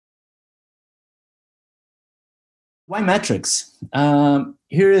Why metrics?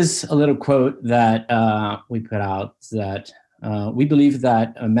 Here is a little quote that we put out that we believe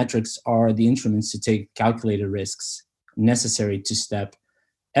that metrics are the instruments to take calculated risks necessary to step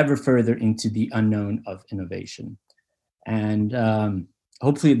ever further into the unknown of innovation. And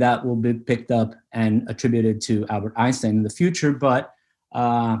hopefully that will be picked up and attributed to Albert Einstein in the future, but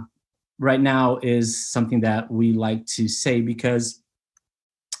right now is something that we like to say because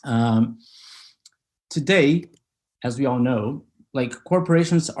today, as we all know, like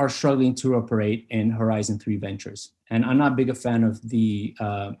corporations are struggling to operate in Horizon 3 ventures. And I'm not big a fan of the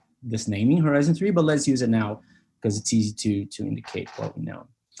this naming Horizon 3, but let's use it now because it's easy to indicate what we know.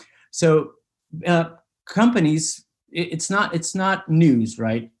 So companies, it's not news,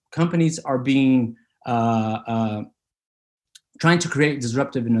 right? Companies are being trying to create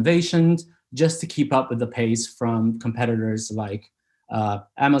disruptive innovations just to keep up with the pace from competitors like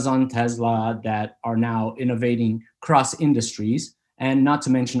Amazon, Tesla, that are now innovating cross industries, and not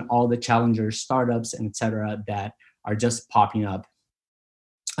to mention all the challenger startups and et cetera that are just popping up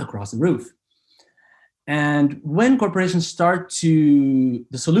across the roof. And when corporations start to,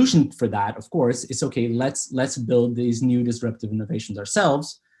 the solution for that, of course, is okay, let's build these new disruptive innovations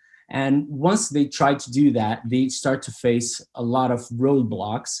ourselves. And once they try to do that, they start to face a lot of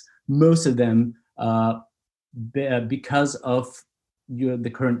roadblocks, most of them because of the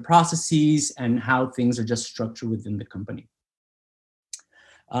current processes and how things are just structured within the company.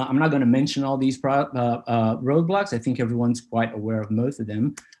 I'm not going to mention all these roadblocks. I think everyone's quite aware of most of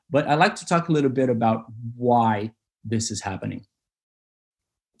them, but I'd like to talk a little bit about why this is happening.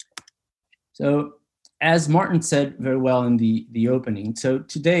 So as Martin said very well in the opening, so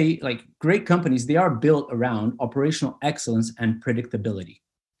today, like great companies, they are built around operational excellence and predictability.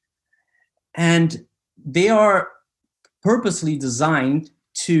 And they are purposely designed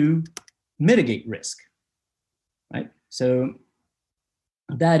to mitigate risk, right? So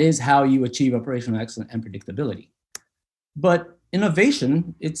that is how you achieve operational excellence and predictability. But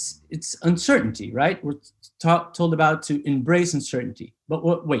innovation, it's uncertainty, right? We're told about to embrace uncertainty.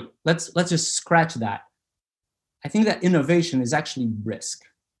 But wait, let's just scratch that. I think that innovation is actually risk.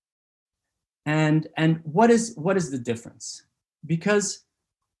 And what is the difference? Because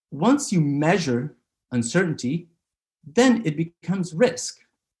once you measure uncertainty, then it becomes risk.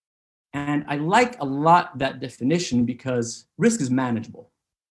 And I like a lot that definition because risk is manageable.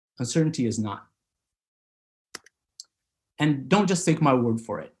 Uncertainty is not. And don't just take my word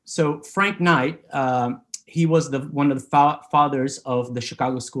for it. So Frank Knight, he was one of the fathers of the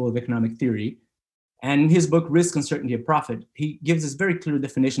Chicago School of Economic Theory. And in his book, Risk, Uncertainty, and Profit, he gives this very clear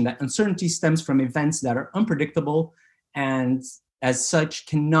definition that uncertainty stems from events that are unpredictable and as such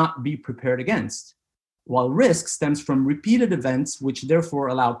cannot be prepared against, while risk stems from repeated events which therefore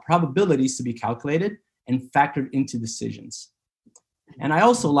allow probabilities to be calculated and factored into decisions. And I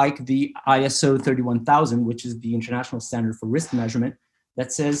also like the ISO 31000, which is the international standard for risk measurement,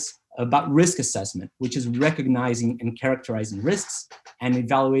 that says about risk assessment, which is recognizing and characterizing risks and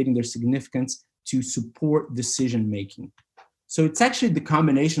evaluating their significance to support decision-making. So it's actually the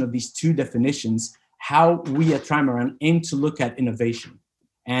combination of these two definitions how we at Trimaran aim to look at innovation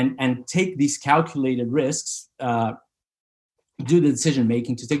and take these calculated risks, do the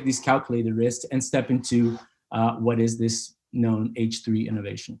decision-making to take these calculated risks and step into what is this known H3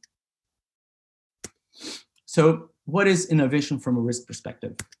 innovation. So what is innovation from a risk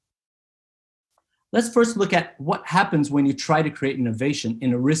perspective? Let's first look at what happens when you try to create innovation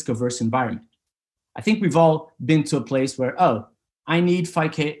in a risk-averse environment. I think we've all been to a place where, oh, I need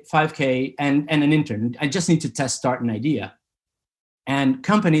 5K and an intern. I just need to test start an idea. And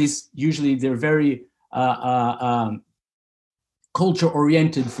companies, usually they're very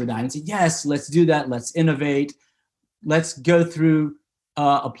culture-oriented for that and say, yes, let's do that, let's innovate, let's go through,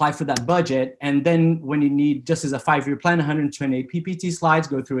 apply for that budget. And then when you need, just as a 5-year plan, 128 PPT slides,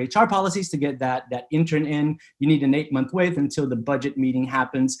 go through HR policies to get that intern in. You need an 8-month wait until the budget meeting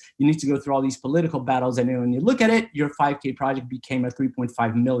happens. You need to go through all these political battles. And then when you look at it, your 5K project became a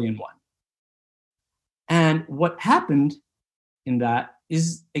 3.5 million one. And what happened in that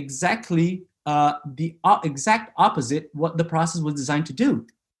is exactly the exact opposite what the process was designed to do.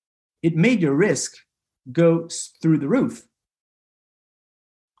 It made your risk go through the roof.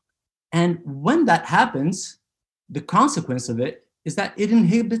 And when that happens, the consequence of it is that it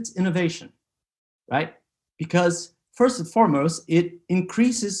inhibits innovation, right? Because first and foremost, it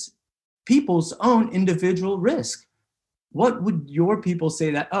increases people's own individual risk. What would your people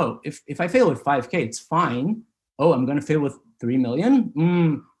say that, oh, if I fail with 5K, it's fine. Oh, I'm gonna fail with 3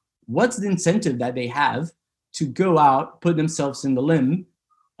 million? What's the incentive that they have to go out, put themselves in the limb,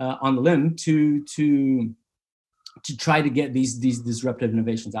 on the limb to to try to get these disruptive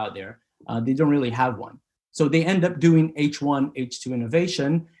innovations out there. They don't really have one. So they end up doing H1, H2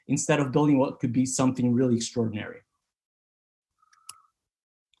 innovation instead of building what could be something really extraordinary.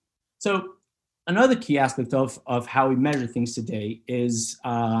 So another key aspect of how we measure things today is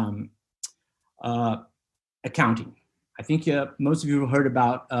accounting. I think most of you have heard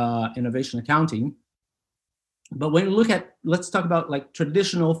about innovation accounting. But when you look at, let's talk about like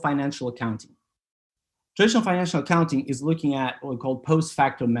traditional financial accounting. Traditional financial accounting is looking at what we call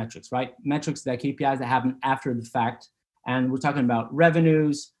post-facto metrics, right? Metrics that KPIs that happen after the fact. And we're talking about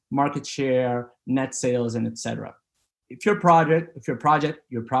revenues, market share, net sales, and et cetera. If your project,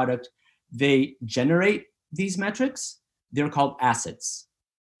 your product, they generate these metrics, they're called assets.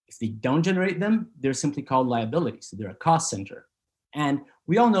 If they don't generate them, they're simply called liabilities. So they're a cost center. And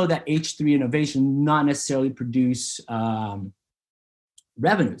we all know that H3 innovation not necessarily produce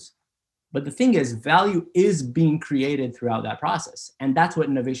revenues. But the thing is, value is being created throughout that process. And that's what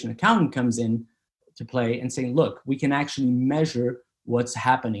innovation accounting comes in to play and saying, look, we can actually measure what's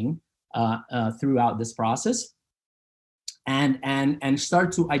happening throughout this process and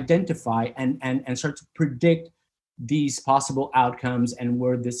start to identify and start to predict these possible outcomes and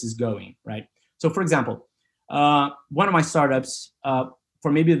where this is going, right? So for example, one of my startups,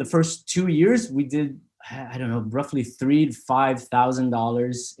 for maybe the first 2 years, we did, I don't know, roughly $3,000 to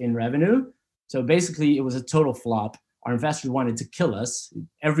 $5,000 in revenue. So basically it was a total flop. Our investors wanted to kill us.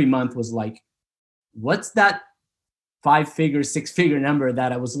 Every month was like, what's that 5-figure, 6-figure number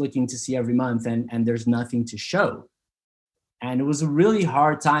that I was looking to see every month, and there's nothing to show. And it was really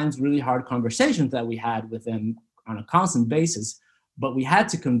hard times, really hard conversations that we had with them on a constant basis. But we had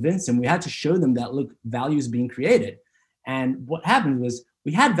to convince them, we had to show them that, look, value is being created. And what happened was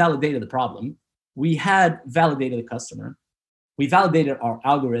we had validated the problem. We had validated the customer. We validated our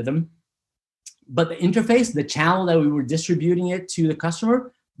algorithm. But the interface, the channel that we were distributing it to the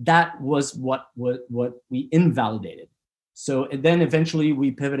customer, that was what we invalidated. So then eventually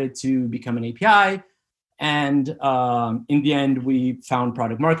we pivoted to become an API. And in the end, we found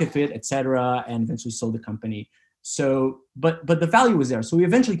product market fit, et cetera, and eventually sold the company. So, but the value was there. So we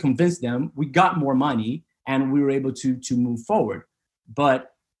eventually convinced them, we got more money, and we were able to move forward.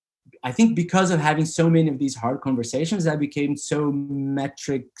 But I think because of having so many of these hard conversations, I became so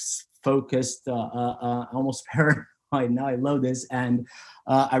metrics focused, almost paranoid. Now I love this. And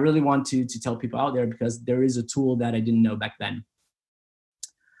I really want to tell people out there, because there is a tool that I didn't know back then.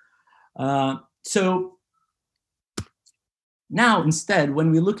 So now instead,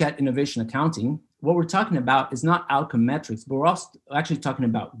 when we look at innovation accounting, what we're talking about is not outcome metrics, but we're also actually talking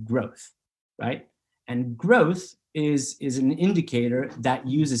about growth, right? And growth is an indicator that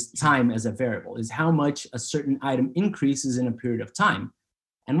uses time as a variable, is how much a certain item increases in a period of time.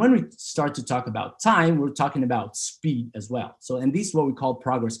 And when we start to talk about time, we're talking about speed as well. So, and these are what we call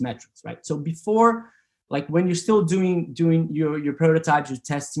progress metrics, right? So before, like when you're still doing your prototypes, you're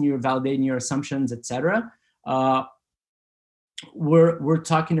testing, you're validating your assumptions, et cetera, we're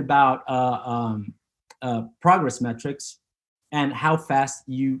talking about progress metrics and how fast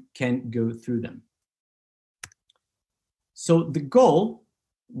you can go through them. So the goal,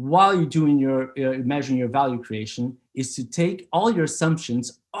 while you're doing your measuring your value creation, is to take all your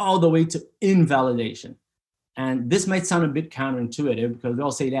assumptions all the way to invalidation. And this might sound a bit counterintuitive, because we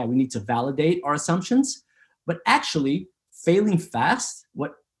all say that we need to validate our assumptions, but actually failing fast,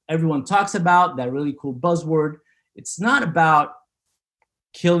 what everyone talks about, that really cool buzzword, it's not about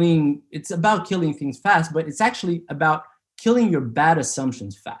killing, it's about killing things fast, but it's actually about killing your bad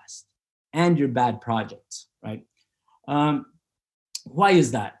assumptions fast and your bad projects, right? Why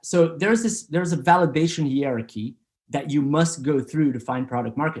is that? So there's a validation hierarchy that you must go through to find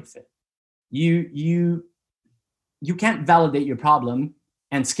product market fit. You can't validate your problem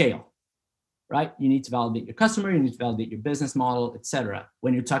and scale, right? You need to validate your customer, you need to validate your business model, et cetera,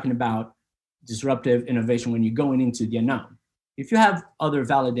 when you're talking about disruptive innovation, when you're going into the unknown. If you have other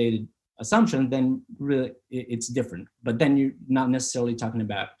validated assumptions, then really it's different. But then you're not necessarily talking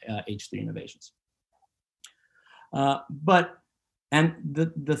about H3 innovations. And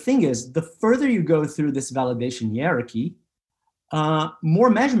the thing is, the further you go through this validation hierarchy,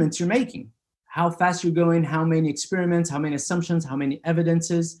 more measurements you're making. How fast you're going, how many experiments, how many assumptions, how many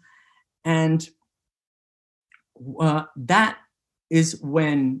evidences. And that is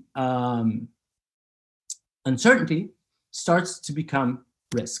when uncertainty starts to become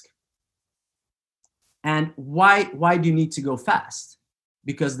risk. And why do you need to go fast?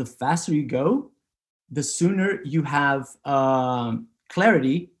 Because the faster you go, the sooner you have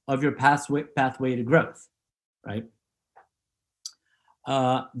clarity of your pathway to growth, right?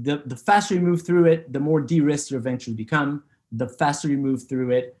 The faster you move through it, the more de-risked you eventually become. The faster you move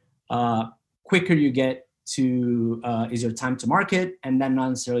through it, quicker you get to is your time to market, and that not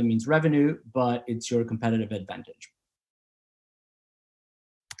necessarily means revenue, but it's your competitive advantage.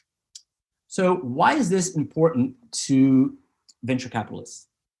 So why is this important to venture capitalists?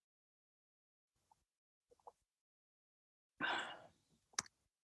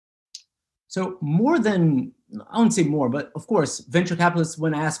 So more than, I wouldn't say more, but of course, venture capitalists,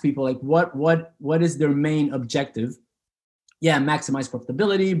 when I ask people like what is their main objective? Yeah, maximize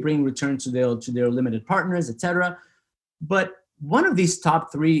profitability, bring return to their limited partners, etc. But one of these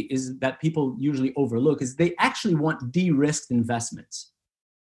top three is that people usually overlook is they actually want de-risked investments,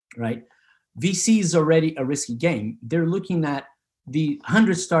 right? VC is already a risky game. They're looking at the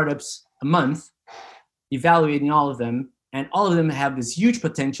 100 startups a month, evaluating all of them, and all of them have this huge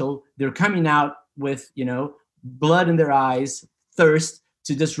potential. They're coming out with, blood in their eyes, thirst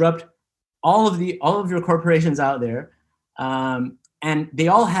to disrupt all of your corporations out there. And they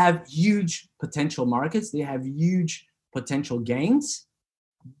all have huge potential markets. They have huge potential gains,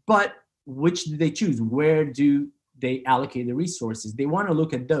 but which do they choose? Where do they allocate the resources? They want to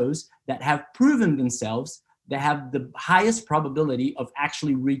look at those that have proven themselves, that have the highest probability of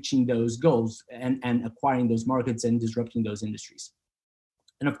actually reaching those goals and acquiring those markets and disrupting those industries.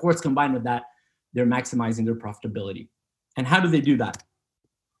 And of course, combined with that, they're maximizing their profitability. And how do they do that?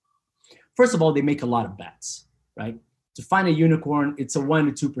 First of all, they make a lot of bets, right? To find a unicorn, it's a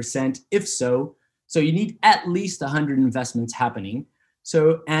 1 to 2%, if so. So you need at least 100 investments happening.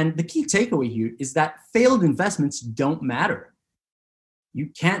 So, and the key takeaway here is that failed investments don't matter. You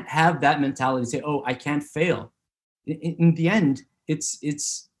can't have that mentality, say, oh, I can't fail. In the end, it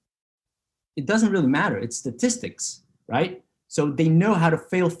doesn't really matter. It's statistics, right? So they know how to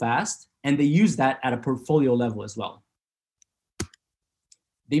fail fast, and they use that at a portfolio level as well.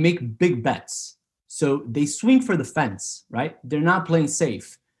 They make big bets. So they swing for the fence, right? They're not playing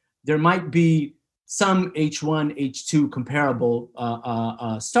safe. There might be some H1, H2 comparable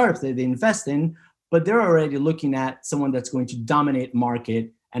startups that they invest in, but they're already looking at someone that's going to dominate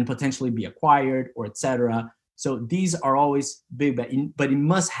market and potentially be acquired or et cetera. So these are always big, but it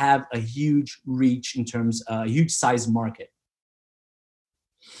must have a huge reach in terms of a huge size market.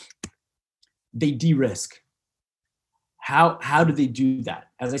 They de-risk. How do they do that?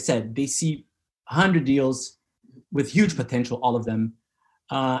 As I said, they see 100 deals with huge potential, all of them.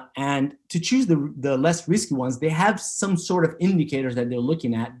 And to choose the less risky ones, they have some sort of indicators that they're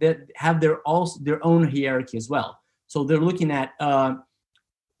looking at that have their own hierarchy as well. So they're looking at,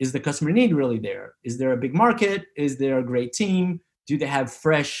 is the customer need really there? Is there a big market? Is there a great team? Do they have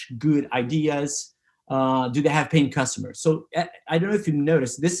fresh, good ideas? Do they have paying customers? So I don't know if you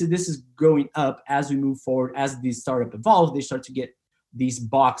noticed, this is going up as we move forward. As the startup evolves, they start to get these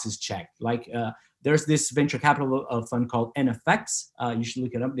boxes checked. Like there's this venture capital fund called NFX. You should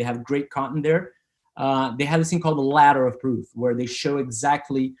look it up. They have great content there. They have this thing called the ladder of proof, where they show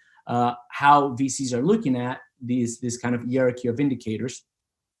exactly how VCs are looking at this kind of hierarchy of indicators.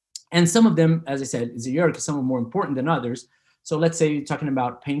 And some of them, as I said, is a hierarchy, some are more important than others. So let's say you're talking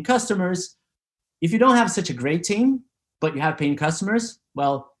about paying customers. If you don't have such a great team, but you have paying customers,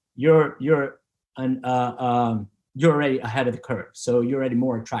 well, you're already ahead of the curve. So you're already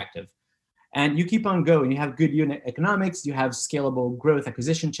more attractive. And you keep on going. You have good unit economics. You have scalable growth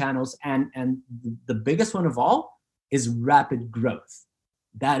acquisition channels. And the biggest one of all is rapid growth.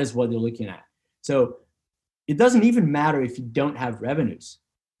 That is what they're looking at. So it doesn't even matter if you don't have revenues.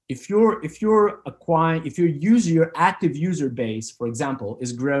 If your active user base, for example,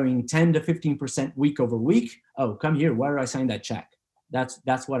 is growing 10 to 15% week over week, oh, come here, why do I sign that check?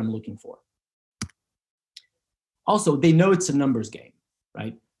 That's what I'm looking for. Also, they know it's a numbers game,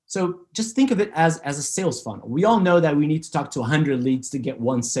 right? So just think of it as a sales funnel. We all know that we need to talk to 100 leads to get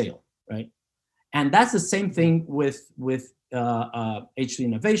one sale, right? And that's the same thing with H3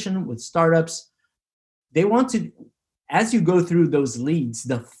 Innovation, with startups. They want to, as you go through those leads,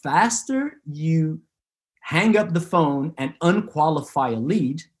 the faster you hang up the phone and unqualify a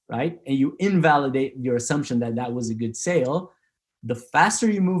lead, right? And you invalidate your assumption that that was a good sale, the faster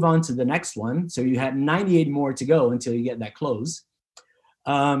you move on to the next one. So you have 98 more to go until you get that close.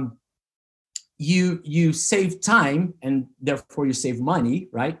 You save time, and therefore you save money,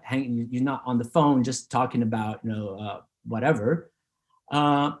 right? You're not on the phone just talking about whatever.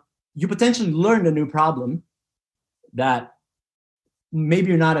 You potentially learn a new problem that maybe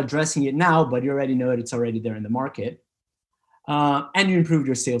you're not addressing it now, but you already know it, it's already there in the market. And you improve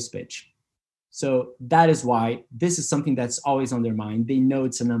your sales pitch. So that is why this is something that's always on their mind. They know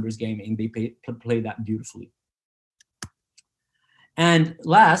it's a numbers game, and they play that beautifully. And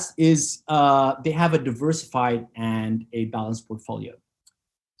last is they have a diversified and a balanced portfolio.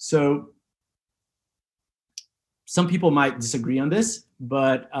 So some people might disagree on this,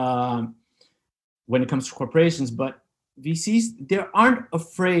 but when it comes to corporations, but VCs, they aren't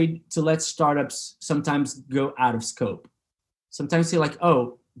afraid to let startups sometimes go out of scope. Sometimes they're like,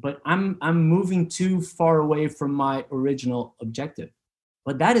 oh, but I'm moving too far away from my original objective.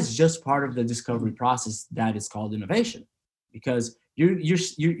 But that is just part of the discovery process that is called innovation, because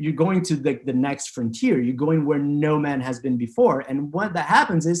you're going to the next frontier. You're going where no man has been before, and what that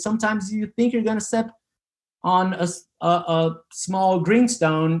happens is sometimes you think you're going to step on a small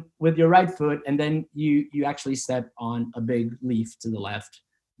greenstone with your right foot, and then you actually step on a big leaf to the left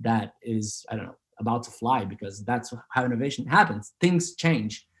that is, I don't know, about to fly, because that's how innovation happens. Things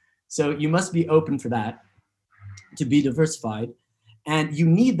change. So you must be open for that, to be diversified. And you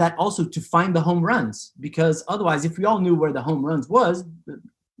need that also to find the home runs, because otherwise, if we all knew where the home runs was,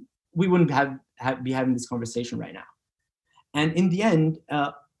 we wouldn't be having this conversation right now. And in the end,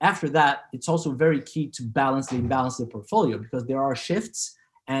 after that, it's also very key to balance the portfolio, because there are shifts,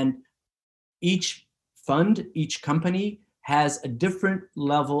 and each fund, each company has a different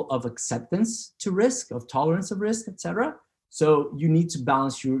level of acceptance to risk, of tolerance of risk, etc. So you need to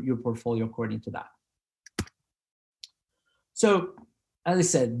balance your portfolio according to that. So as I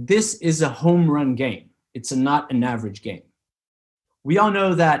said, this is a home run game. It's not an average game. We all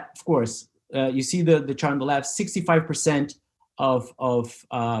know that, of course, you see the chart on the left, 65% of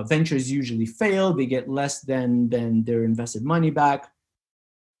ventures usually fail. They get less than their invested money back.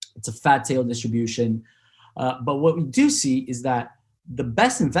 It's a fat tail distribution. But what we do see is that the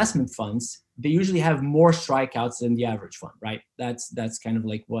best investment funds, they usually have more strikeouts than the average fund, right? That's kind of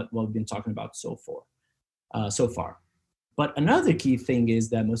like what we've been talking about so far. But another key thing is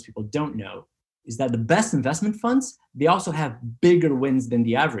that most people don't know is that the best investment funds, they also have bigger wins than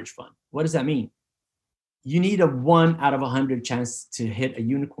the average fund. What does that mean? You need a 1 out of 100 chance to hit a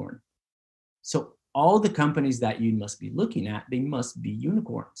unicorn. So all the companies that you must be looking at, they must be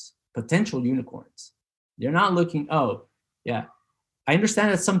unicorns, potential unicorns. They're not looking, oh, yeah. I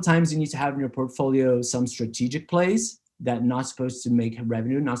understand that sometimes you need to have in your portfolio some strategic plays that are not supposed to make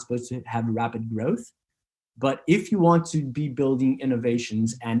revenue, not supposed to have rapid growth. But if you want to be building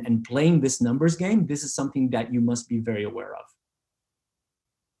innovations and playing this numbers game, this is something that you must be very aware of.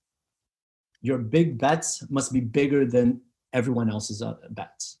 Your big bets must be bigger than everyone else's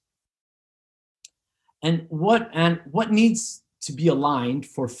bets. And what needs to be aligned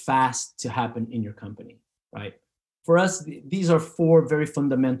for fast to happen in your company, right? For us, these are 4 very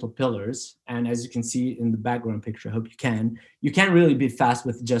fundamental pillars. And as you can see in the background picture, I hope you can't really be fast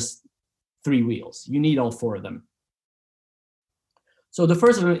with just 3 wheels. You need all 4 of them. So the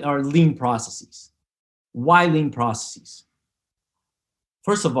first are lean processes. Why lean processes?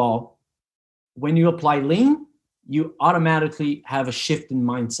 First of all, when you apply lean, you automatically have a shift in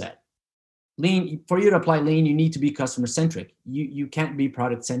mindset. Lean, for you to apply lean, you need to be customer centric. You can't be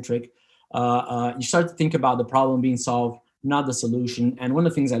product centric. You start to think about the problem being solved, not the solution. And one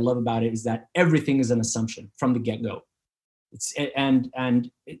of the things I love about it is that everything is an assumption from the get-go.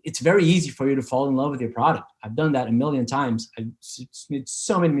 It's very easy for you to fall in love with your product. I've done that a million times. I've made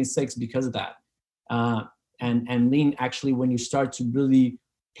so many mistakes because of that. And lean, actually, when you start to really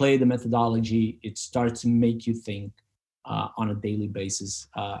play the methodology, it starts to make you think on a daily basis,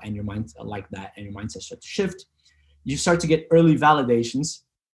 and your mind like that, and your mindset starts to shift. You start to get early validations.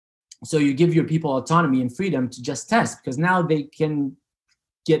 So you give your people autonomy and freedom to just test, because now they can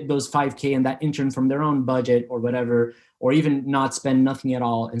get those 5K and that intern from their own budget or whatever, or even not spend nothing at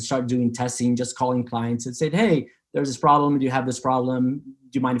all and start doing testing, just calling clients and say, hey, there's this problem. Do you have this problem?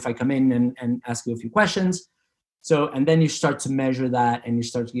 Do you mind if I come in and ask you a few questions? So, and then you start to measure that and you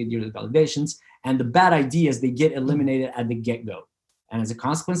start to get your validations, and the bad ideas, they get eliminated at the get-go. And as a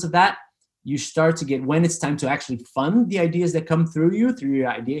consequence of that, you start to get, when it's time to actually fund the ideas that come through you, through your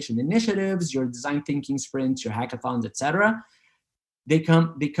ideation initiatives, your design thinking sprints, your hackathons, etc., they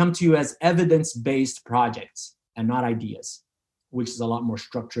come to you as evidence-based projects and not ideas, which is a lot more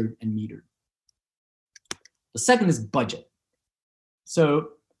structured and metered. The second is budget. So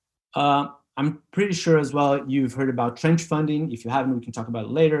I'm pretty sure as well you've heard about trench funding. If you haven't, we can talk about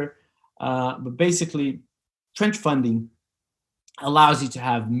it later. But basically, trench funding allows you to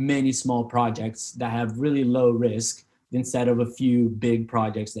have many small projects that have really low risk instead of a few big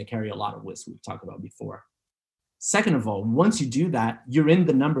projects that carry a lot of risk we've talked about before. Second of all, once you do that, you're in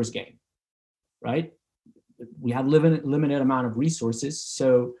the numbers game, right? We have limited amount of resources,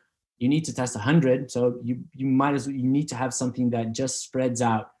 so you need to test 100. So you need to have something that just spreads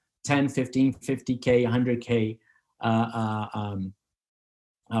out 10, 15, 50K, 100K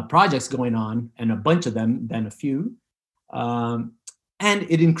projects going on, and a bunch of them than a few. Um, and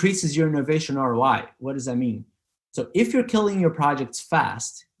it increases your innovation ROI. What does that mean? So if you're killing your projects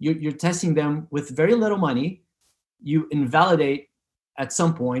fast, you're testing them with very little money, you invalidate at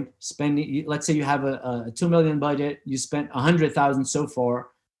some point, spending, let's say you have a 2 million budget, you spent 100,000 so far,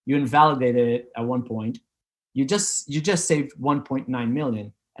 you invalidated it at one point, you just saved 1.9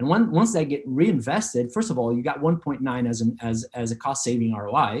 million. And once that get reinvested, first of all, you got 1.9 as a cost saving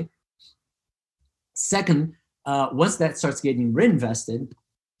ROI. Second, once that starts getting reinvested,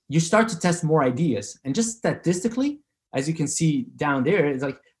 you start to test more ideas. And just statistically, as you can see down there, it's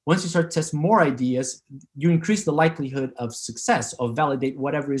like once you start to test more ideas, you increase the likelihood of success, of validate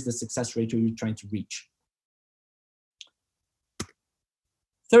whatever is the success rate you're trying to reach.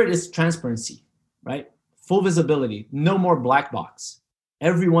 Third is transparency, right? Full visibility, no more black box.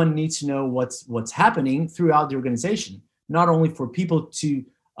 Everyone needs to know what's happening throughout the organization, not only for people to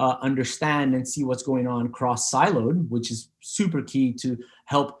understand and see what's going on cross-siloed, which is super key to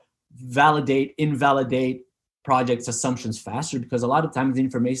help validate, invalidate projects assumptions faster, because a lot of times the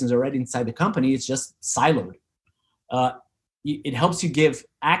information is already inside the company, it's just siloed. It helps you give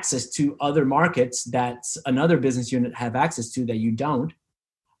access to other markets that another business unit have access to that you don't.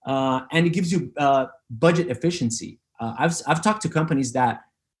 And it gives you budget efficiency. I've talked to companies that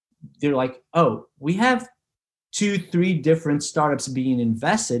they're like, oh, we have 2-3 different startups being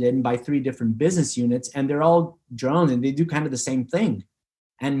invested in by 3 different business units, and they're all drones and they do kind of the same thing.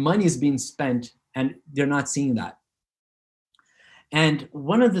 And money is being spent and they're not seeing that. And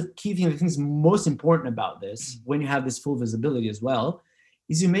one of the key things most important about this, when you have this full visibility as well,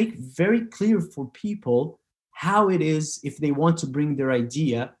 is you make very clear for people how it is, if they want to bring their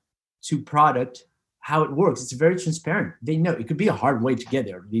idea to product, how it works. It's very transparent. They know it could be a hard way to get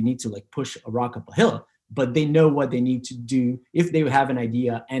there. They need to like push a rock up a hill, but they know what they need to do if they have an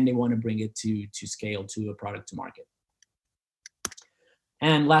idea and they want to bring it to scale, to a product to market.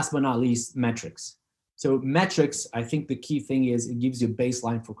 And last but not least, metrics. So metrics, I think the key thing is it gives you a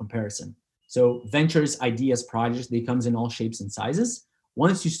baseline for comparison. So ventures, ideas, projects, they comes in all shapes and sizes.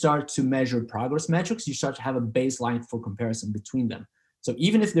 Once you start to measure progress metrics, you start to have a baseline for comparison between them. So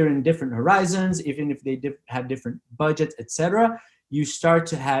even if they're in different horizons, even if they have different budgets, etc., you start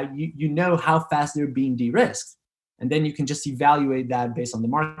to have, you know how fast they're being de-risked. And then you can just evaluate that based on the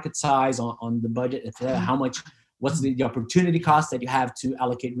market size, on the budget, etc., how much, what's the opportunity cost that you have to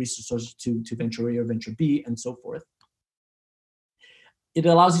allocate resources to venture A or venture B, and so forth. It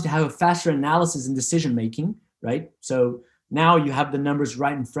allows you to have a faster analysis and decision making, right? So now you have the numbers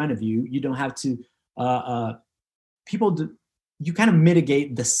right in front of you. You don't have to, you kind of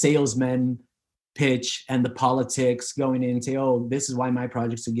mitigate the salesman pitch and the politics going in and say, oh, this is why my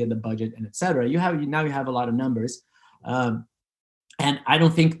projects to get the budget and etc. Now you have a lot of numbers. And I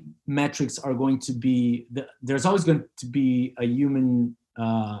don't think metrics are going to be, there's always going to be a human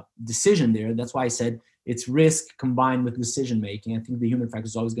decision there. That's why I said it's risk combined with decision making. I think the human factor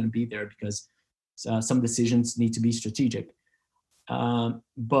is always going to be there because some decisions need to be strategic.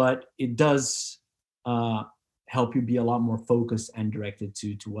 But it does help you be a lot more focused and directed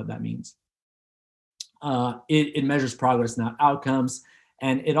to what that means. It measures progress, not outcomes.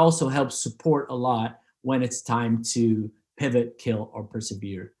 And it also helps support a lot when it's time to pivot, kill, or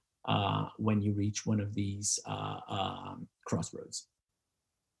persevere when you reach one of these crossroads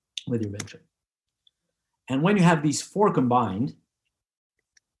with your venture. And when you have these 4 combined,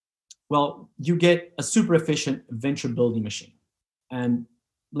 well, you get a super efficient venture building machine. And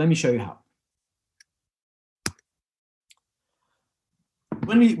let me show you how.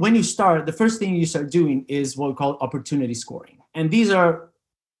 When you start, the first thing you start doing is what we call opportunity scoring. And these are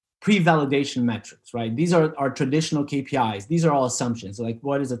pre-validation metrics, right? These are our traditional KPIs. These are all assumptions, like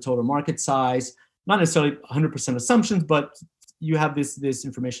what is the total market size? Not necessarily 100% assumptions, but you have this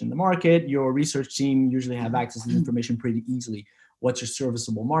information in the market. Your research team usually have access to this information pretty easily. What's your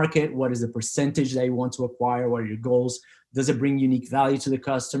serviceable market? What is the percentage that you want to acquire? What are your goals? Does it bring unique value to the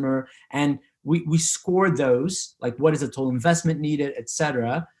customer? And we score those, like what is the total investment needed, et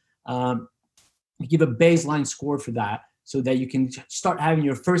cetera. We give a baseline score for that so that you can start having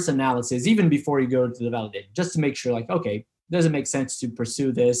your first analysis even before you go to the validation, just to make sure like, okay, does it make sense to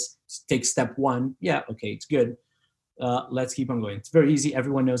pursue this? Take step 1. Yeah, okay, it's good. Let's keep on going. It's very easy.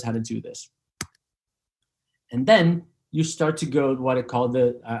 Everyone knows how to do this. And then you start to go what I call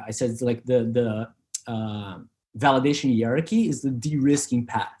I said it's like the validation hierarchy is the de-risking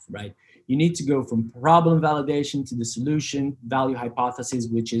path, right? You need to go from problem validation to the solution value hypothesis,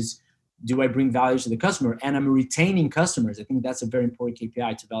 which is, do I bring value to the customer? And I'm retaining customers. I think that's a very important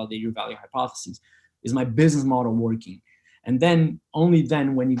KPI to validate your value hypothesis. Is my business model working? And then only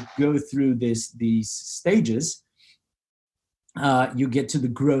then, when you go through these stages, you get to the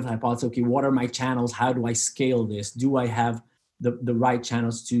growth hypothesis. Okay, what are my channels? How do I scale this? Do I have the right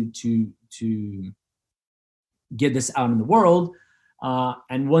channels to get this out in the world?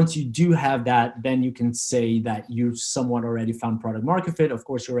 And once you do have that, then you can say that you've somewhat already found product market fit. Of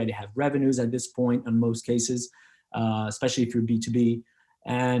course, you already have revenues at this point in most cases, especially if you're B2B.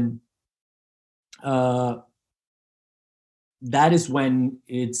 And that is when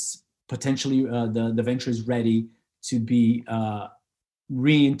it's potentially the venture is ready to be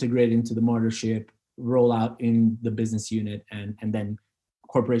reintegrated into the mothership, roll out in the business unit, and then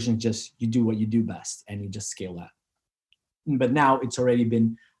corporations just, you do what you do best and you just scale that. But now it's already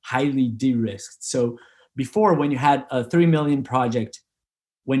been highly de-risked. So before, when you had a 3 million project,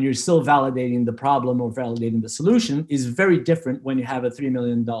 when you're still validating the problem or validating the solution, is very different when you have a $3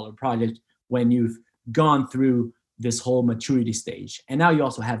 million project, when you've gone through this whole maturity stage. And now you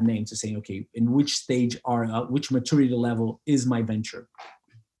also have names to saying, okay, in which stage which maturity level is my venture?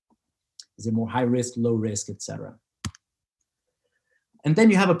 Is it more high risk, low risk, etc.? And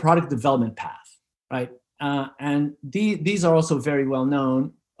then you have a product development path, right? And these are also very well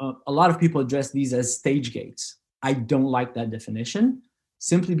known. A lot of people address these as stage gates. I don't like that definition,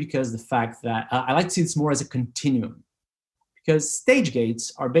 simply because the fact that I like to see this more as a continuum. Because stage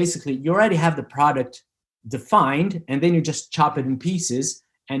gates are basically, you already have the product defined, and then you just chop it in pieces,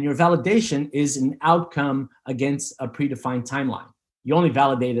 and your validation is an outcome against a predefined timeline. You only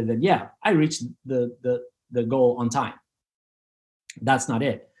validated that, yeah, I reached the goal on time. That's not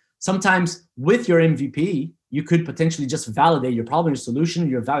it. Sometimes with your MVP, you could potentially just validate your problem, your solution,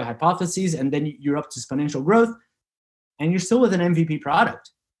 your value hypotheses, and then you're up to exponential growth, and you're still with an MVP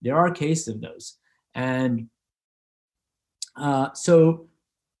product. There are cases of those. And so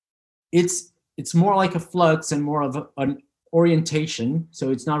it's more like a flux and more of an orientation.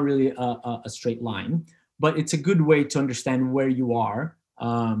 So it's not really a straight line, but it's a good way to understand where you are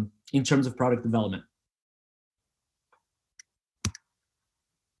in terms of product development.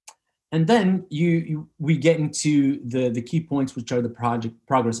 And then we get into the key points, which are the project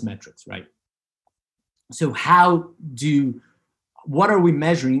progress metrics, right? So what are we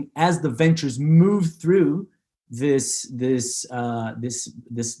measuring as the ventures move through this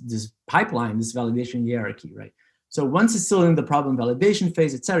pipeline, this validation hierarchy, right? So once it's still in the problem validation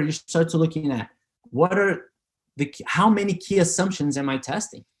phase, et cetera, you start to looking at how many key assumptions am I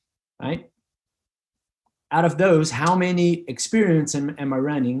testing, right? Out of those, how many experiments am I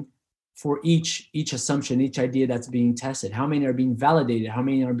running for each assumption, each idea that's being tested? How many are being validated? How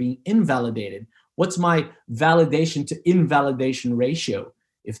many are being invalidated? What's my validation to invalidation ratio?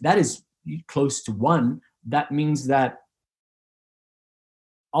 If that is close to 1, that means that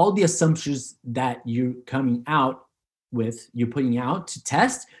all the assumptions that you're coming out with, you're putting out to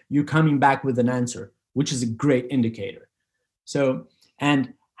test, you're coming back with an answer, which is a great indicator. So,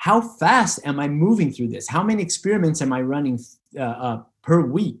 and how fast am I moving through this? How many experiments am I running per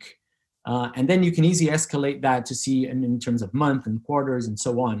week? And then you can easily escalate that to see in terms of month and quarters and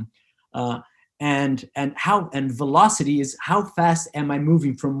so on. And velocity is how fast am I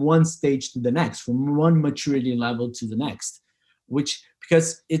moving from one stage to the next, from one maturity level to the next,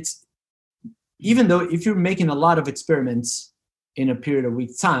 because it's, even though if you're making a lot of experiments in a period of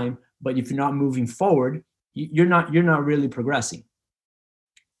weeks time, but if you're not moving forward, you're not really progressing.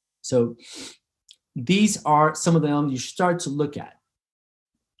 So these are some of the elements you start to look at.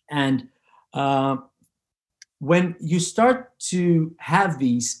 And when you start to have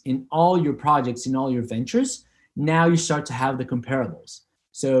these in all your projects, in all your ventures, now you start to have the comparables.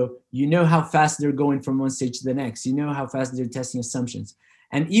 So you know how fast they're going from one stage to the next. You know how fast they're testing assumptions.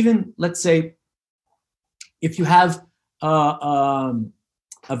 And even, let's say, if you have a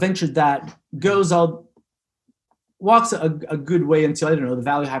venture that walks a good way until, I don't know, the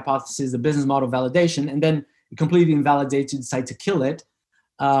value hypothesis, the business model validation, and then it completely invalidates, you decide to kill it,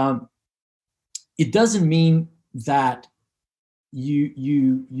 it doesn't mean that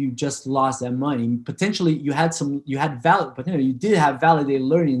you just lost that money. Potentially you did have validated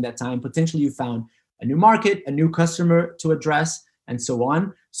learning in that time. Potentially you found a new market, a new customer to address, and so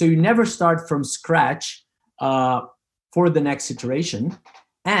on. So you never start from scratch for the next iteration.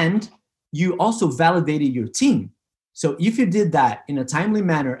 And you also validated your team. So if you did that in a timely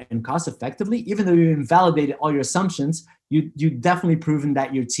manner and cost effectively, even though you invalidated all your assumptions, you definitely proven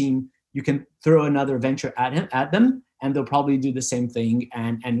that your team, you can throw another venture at them, and they'll probably do the same thing.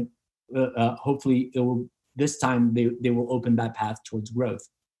 And hopefully this time they will open that path towards growth.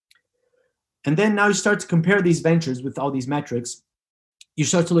 And then now you start to compare these ventures with all these metrics. You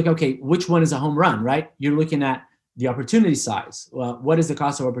start to look, okay, which one is a home run, right? You're looking at The opportunity size. Well, what is the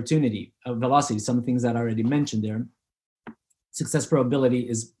cost of opportunity? Velocity, some things that I already mentioned there. Success probability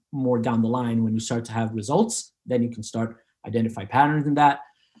is more down the line when you start to have results. Then you can start identify patterns in that.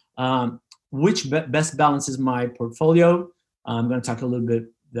 Which best balances my portfolio? I'm going to talk a little bit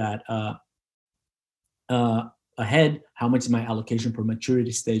that ahead. How much is my allocation per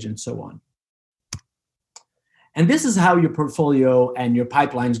maturity stage, and so on. And this is how your portfolio and your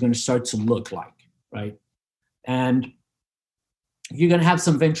pipeline is going to start to look like, right? And you're going to have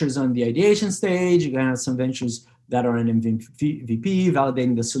some ventures on the ideation stage. You're going to have some ventures that are in MVP,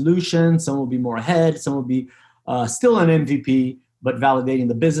 validating the solution. Some will be more ahead. Some will be still an MVP, but validating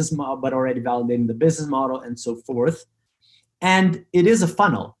the business model, but already validating the business model, and so forth. And it is a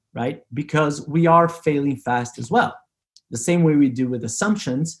funnel, right? Because we are failing fast as well. The same way we do with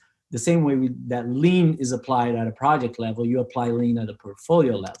assumptions, the same way that lean is applied at a project level, you apply lean at a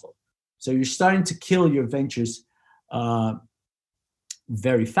portfolio level. So you're starting to kill your ventures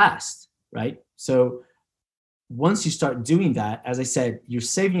very fast, right? So once you start doing that, as I said, you're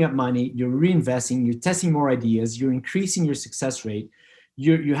saving up money, you're reinvesting, you're testing more ideas, you're increasing your success rate,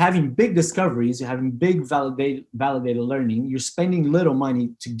 you're having big discoveries, you're having big validated learning, you're spending little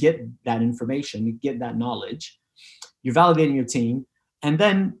money to get that information, to get that knowledge, you're validating your team, and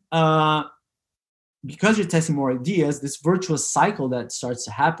then because you're testing more ideas, this virtuous cycle that starts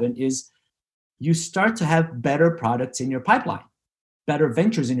to happen is you start to have better products in your pipeline, better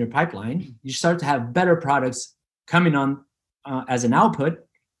ventures in your pipeline. You start to have better products coming on as an output.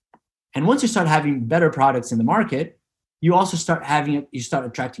 And once you start having better products in the market, you also start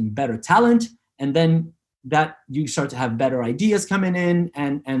attracting better talent. And then that you start to have better ideas coming in,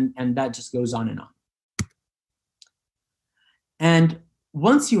 and that just goes on and on. And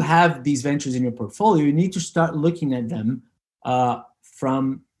once you have these ventures in your portfolio, you need to start looking at them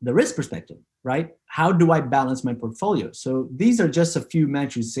from the risk perspective, right? How do I balance my portfolio? So these are just a few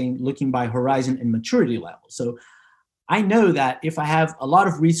metrics looking by horizon and maturity level. So I know that if I have a lot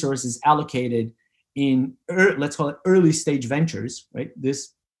of resources allocated in, let's call it early stage ventures, right?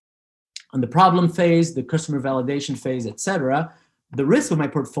 This on the problem phase, the customer validation phase, etc., the risk of my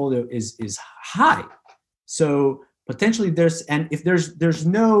portfolio is high. So potentially if there's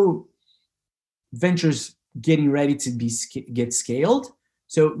no ventures getting ready to get scaled,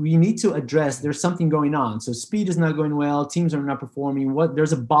 so we need to address there's something going on. So speed is not going well, teams are not performing.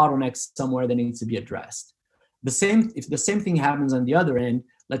 There's a bottleneck somewhere that needs to be addressed. If the same thing happens on the other end,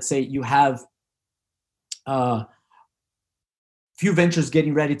 let's say you have few ventures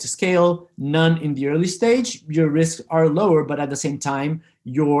getting ready to scale, none in the early stage, your risks are lower, but at the same time,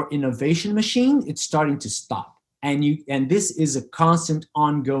 your innovation machine, it's starting to stop. And this is a constant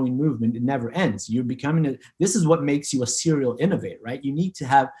ongoing movement. It never ends. You're becoming this is what makes you a serial innovator, right? You need to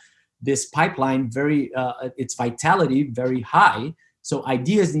have this pipeline its vitality very high. So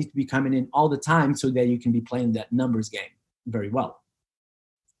ideas need to be coming in all the time so that you can be playing that numbers game very well.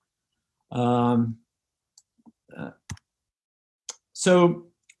 So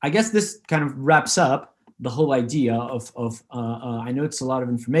I guess this kind of wraps up the whole idea of I know it's a lot of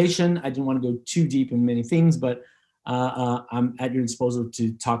information. I didn't want to go too deep in many things, but I'm at your disposal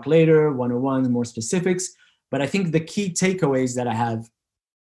to talk later, one-on-ones, more specifics. But I think the key takeaways that I have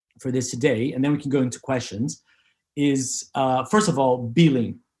for this today, and then we can go into questions, is first of all, be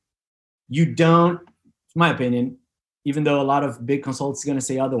lean. You don't, in my opinion, even though a lot of big consultants are going to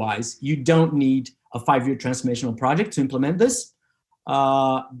say otherwise, you don't need a 5-year transformational project to implement this.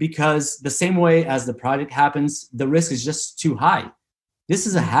 Because the same way as the project happens, the risk is just too high. This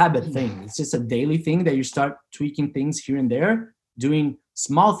is a habit thing. It's just a daily thing that you start tweaking things here and there, doing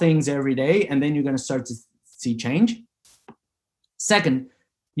small things every day, and then you're going to start to see change. Second,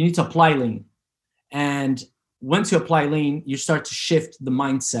 you need to apply lean. And once you apply lean, you start to shift the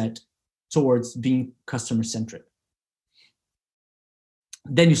mindset towards being customer-centric.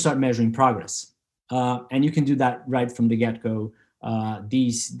 Then you start measuring progress. And you can do that right from the get-go.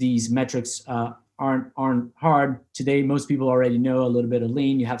 These metrics aren't hard. Today, most people already know a little bit of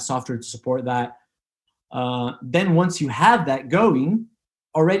lean. You have software to support that. Then once you have that going,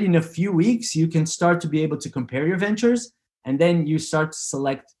 already in a few weeks, you can start to be able to compare your ventures, and then you start to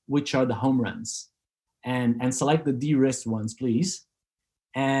select which are the home runs, and select the de-risked ones, please.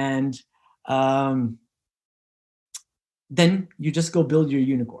 And then you just go build your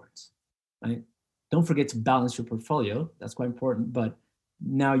unicorns, right? Don't forget to balance your portfolio. That's quite important. But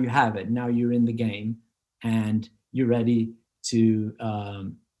now you have it. Now you're in the game, and you're ready to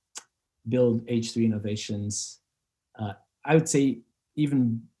build H3 innovations. I would say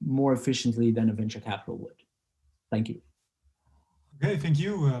even more efficiently than a venture capital would. Thank you. Okay, thank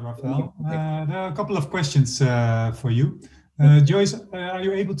you, Rafael. There are a couple of questions for you. Joyce, are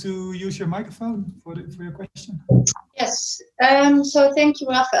you able to use your microphone for your question? Yes. So thank you,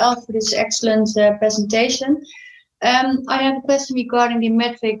 Rafael, for this excellent presentation. I have a question regarding the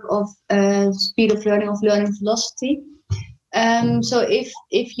metric of speed of learning velocity. So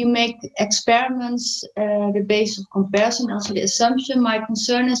if you make experiments, the base of comparison, also the assumption, my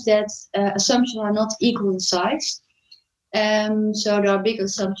concern is that assumptions are not equal in size. So there are big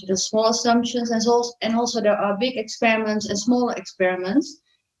assumptions and small assumptions, and also there are big experiments and smaller experiments.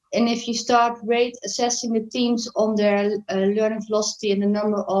 And if you start rate assessing the teams on their learning velocity and the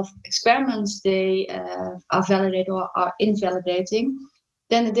number of experiments they are validating or are invalidating,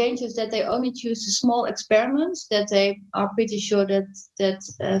 then the danger is that they only choose the small experiments that they are pretty sure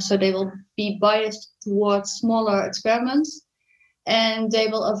so they will be biased towards smaller experiments, and they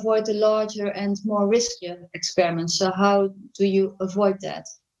will avoid the larger and more riskier experiments. So how do you avoid that?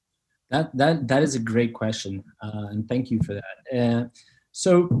 That is a great question, and thank you for that.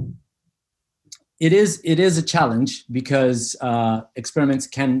 So it is a challenge because experiments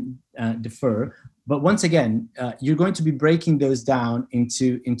can differ. But once again, you're going to be breaking those down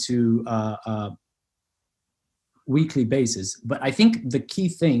into weekly basis. But I think the key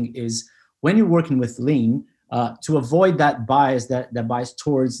thing is when you're working with lean, to avoid that bias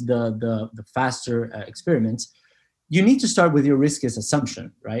towards the faster experiments, you need to start with your riskiest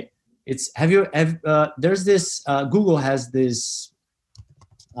assumption, right? There's this Google has this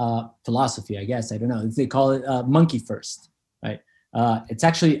philosophy, I guess, I don't know, they call it monkey first, right? It's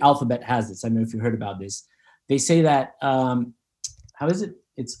actually Alphabet has this. I don't know if you heard about this. They say that how is it?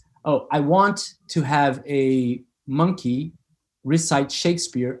 I want to have a monkey recite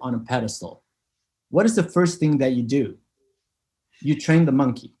Shakespeare on a pedestal. What is the first thing that you do? You train the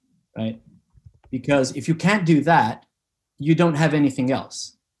monkey, right? Because if you can't do that, you don't have anything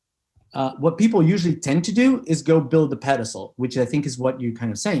else. What people usually tend to do is go build the pedestal, which I think is what you're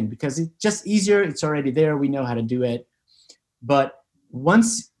kind of saying, because it's just easier. It's already there. We know how to do it. But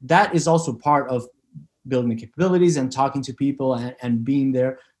once that is also part of building the capabilities and talking to people and being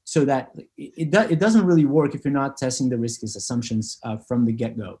there, so that it doesn't really work if you're not testing the riskiest assumptions from the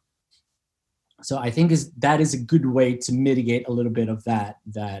get-go. So I think that is a good way to mitigate a little bit of that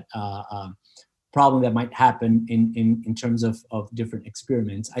problem that might happen in terms of different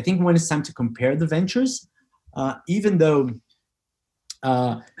experiments. I think when it's time to compare the ventures, even though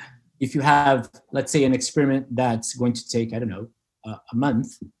if you have, let's say, an experiment that's going to take, I don't know, a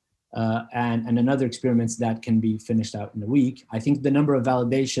month, and another experiments that can be finished out in a week, I think the number of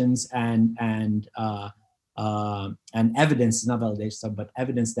validations and evidence, not validation, but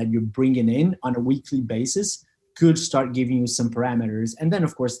evidence that you're bringing in on a weekly basis could start giving you some parameters. And then,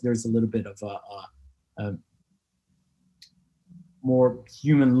 of course, there's a little bit of a more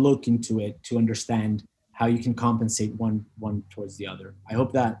human look into it to understand how you can compensate one towards the other. I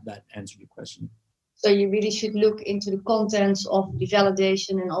hope that answered your question. So you really should look into the contents of the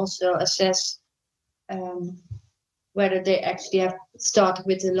validation and also assess whether they actually have started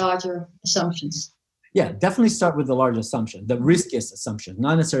with the larger assumptions. Yeah, definitely start with the large assumption, the riskiest assumption,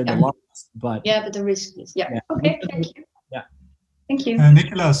 not necessarily the largest, but but the riskiest. Yeah. Okay, thank you. Yeah. Thank you.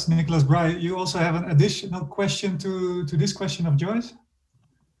 Nicholas Bry, you also have an additional question to this question of Joyce?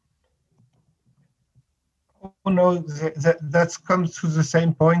 Oh, no, that comes to the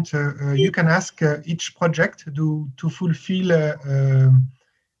same point. You can ask each project to fulfill a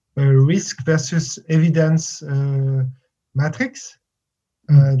risk versus evidence matrix.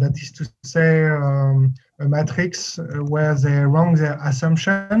 That is to say, a matrix where they rank their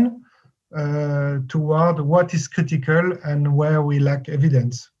assumption toward what is critical and where we lack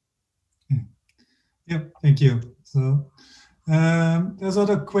evidence. Yeah, thank you. So there's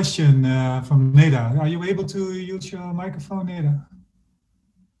another question from Neda. Are you able to use your microphone, Neda?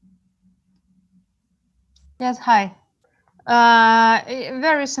 Yes, hi. A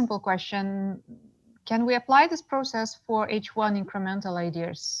very simple question. Can we apply this process for H1 incremental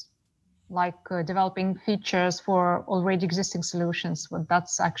ideas, like developing features for already existing solutions? But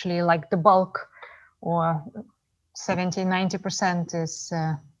that's actually like the bulk, or 70–90% is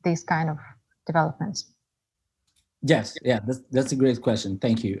these kind of developments. Yes, yeah, that's a great question.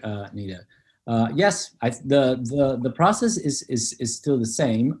 Thank you, Nida. Yes, the process is still the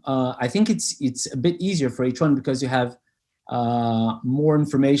same. I think it's a bit easier for H1 because you have more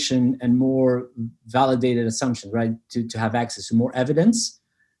information and more validated assumptions, right? To have access to more evidence.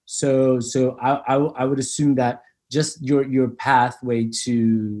 So I would assume that just your pathway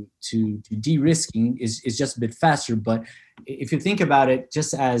to de-risking is just a bit faster. But if you think about it,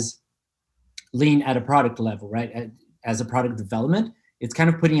 just as lean at a product level, right? as a product development, it's kind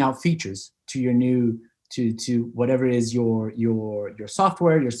of putting out features to your new, to whatever is your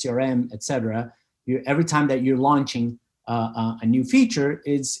software, your CRM, etc. Every time that you're launching a new feature,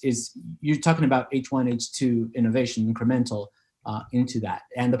 is you're talking about H1, H2 innovation, incremental into that,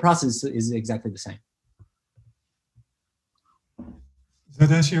 and the process is exactly the same. Does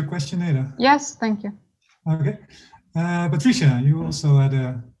that answer your question, Ada? Yes, thank you. Okay. Patricia, you also had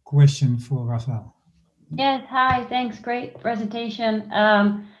a question for Rafael. Yes, hi, thanks, great presentation.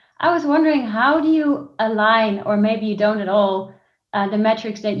 I was wondering, how do you align, or maybe you don't at all, the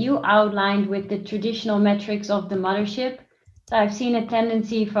metrics that you outlined with the traditional metrics of the mothership? So I've seen a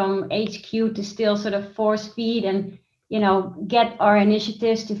tendency from HQ to still sort of force feed and, you know, get our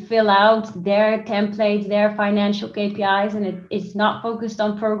initiatives to fill out their templates, their financial KPIs, and it's not focused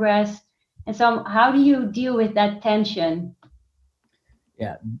on progress. And so how do you deal with that tension?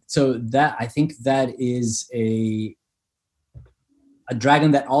 Yeah, so that, I think that is a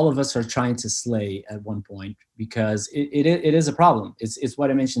dragon that all of us are trying to slay at one point, because it is a problem. It's what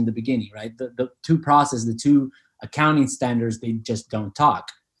I mentioned in the beginning, right? The two processes, the two accounting standards, they just don't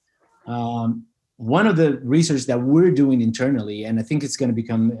talk. One of the research that we're doing internally, and I think it's going to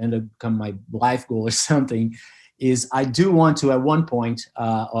become my life goal or something, is I do want to, at one point,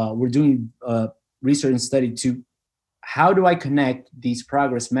 we're doing research and study to how do I connect these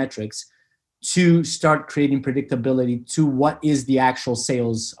progress metrics to start creating predictability to what is the actual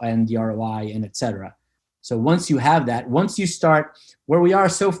sales and the ROI and etc. So once you have that, once you start, where we are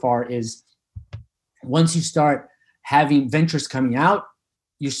so far is, once you start having ventures coming out,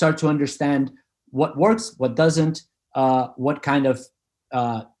 you start to understand what works, what doesn't, what kind of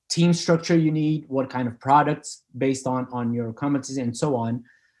team structure you need, what kind of products based on your competency and so on.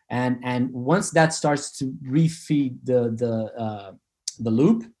 And once that starts to refeed the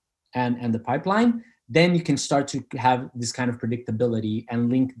loop and the pipeline, then you can start to have this kind of predictability and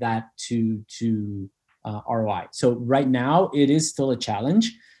link that to ROI. So right now it is still a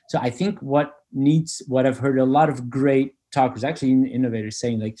challenge. So I think what I've heard a lot of great talkers, actually innovators,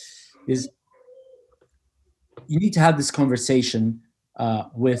 saying like, is you need to have this conversation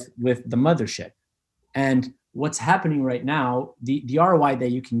with the mothership. And what's happening right now, the ROI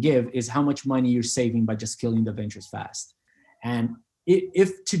that you can give is how much money you're saving by just killing the ventures fast. And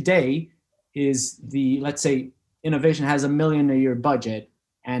if today is let's say innovation has $1 million a year budget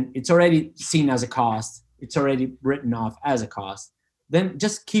and it's already seen as a cost, it's already written off as a cost, then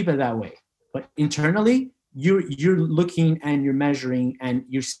just keep it that way. But internally, you're looking and you're measuring and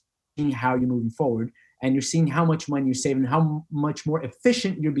you're seeing how you're moving forward, and you're seeing how much money you're saving, how much more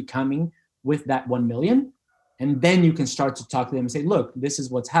efficient you're becoming with that 1 million. And then you can start to talk to them and say, look, this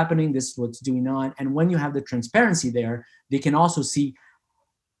is what's happening, this is what's going on. And when you have the transparency there, they can also see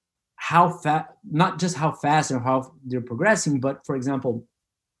how fast, not just how fast or how they're progressing, but for example,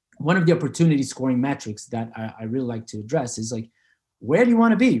 one of the opportunity scoring metrics that I really like to address is like, where do you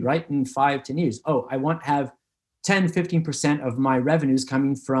want to be, right? In 5-10 years? Oh, I want to have 10-15% of my revenues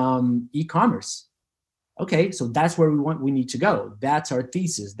coming from e-commerce. Okay, so that's where we need to go. That's our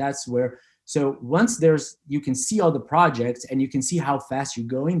thesis. That's where. So once you can see all the projects and you can see how fast you're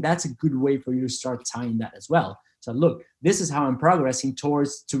going, that's a good way for you to start tying that as well. So look, this is how I'm progressing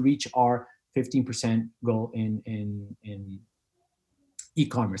towards to reach our 15% goal in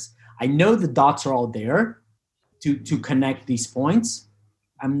e-commerce. I know the dots are all there to connect these points.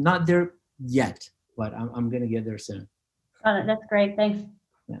 I'm not there yet, but I'm going to get there soon. That's great. Thanks.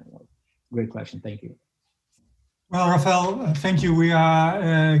 Yeah, great question. Thank you. Well, Rafael, thank you. We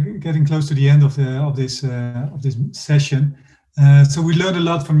are getting close to the end of this session. So we learned a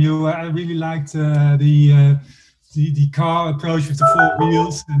lot from you. I really liked the car approach with the 4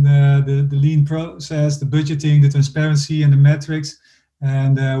 wheels and the lean process, the budgeting, the transparency, and the metrics.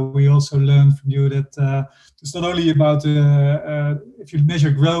 And we also learned from you that it's not only about if you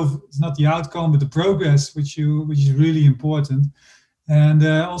measure growth, it's not the outcome, but the progress, which is really important. And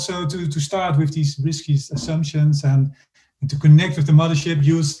also to start with these risky assumptions and to connect with the mothership,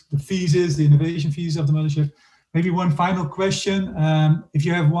 use the thesis, the innovation thesis of the mothership. Maybe one final question. If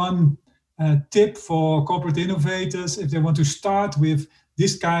you have one tip for corporate innovators, if they want to start with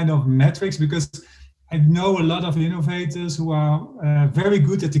this kind of metrics, because I know a lot of innovators who are very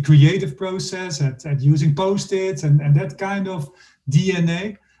good at the creative process, at using Post-its and that kind of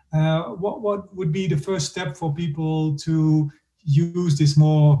DNA. What would be the first step for people to use this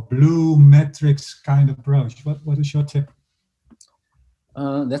more blue metrics kind of approach? What is your tip?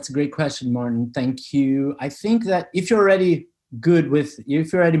 That's a great question, Martin. Thank you. I think that if you're already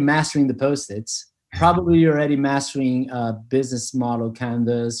mastering the Post-its, probably you're already mastering business model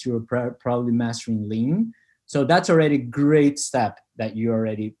canvas, you're probably mastering lean. So that's already a great step that you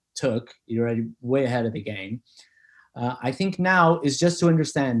already took. You're already way ahead of the game. I think now is just to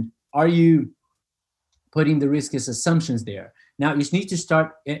understand, are you putting the risk as assumptions there? Now you need to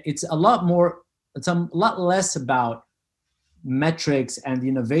start, it's a lot less about metrics and the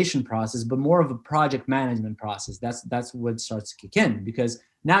innovation process, but more of a project management process. That's what starts to kick in, because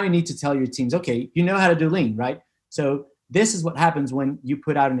now you need to tell your teams, okay, you know how to do lean, right? So this is what happens when you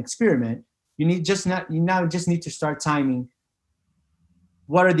put out an experiment. You now just need to start timing.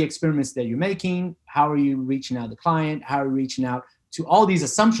 What are the experiments that you're making? How are you reaching out to the client? How are you reaching out to all these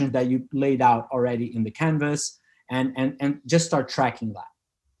assumptions that you laid out already in the canvas, and just start tracking that.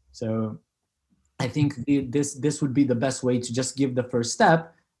 So I think this would be the best way to just give the first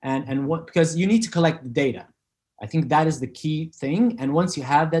step, and what, because you need to collect the data. I think that is the key thing. And once you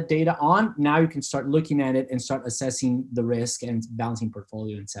have that data on, now you can start looking at it and start assessing the risk and balancing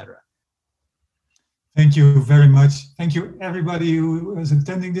portfolio, etc. Thank you very much. Thank you everybody who is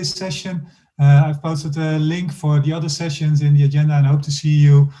attending this session. I've posted a link for the other sessions in the agenda, and I hope to see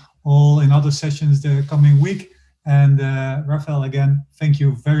you all in other sessions the coming week. And Rafael, again, thank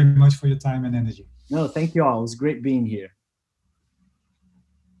you very much for your time and energy. No, thank you all. It was great being here.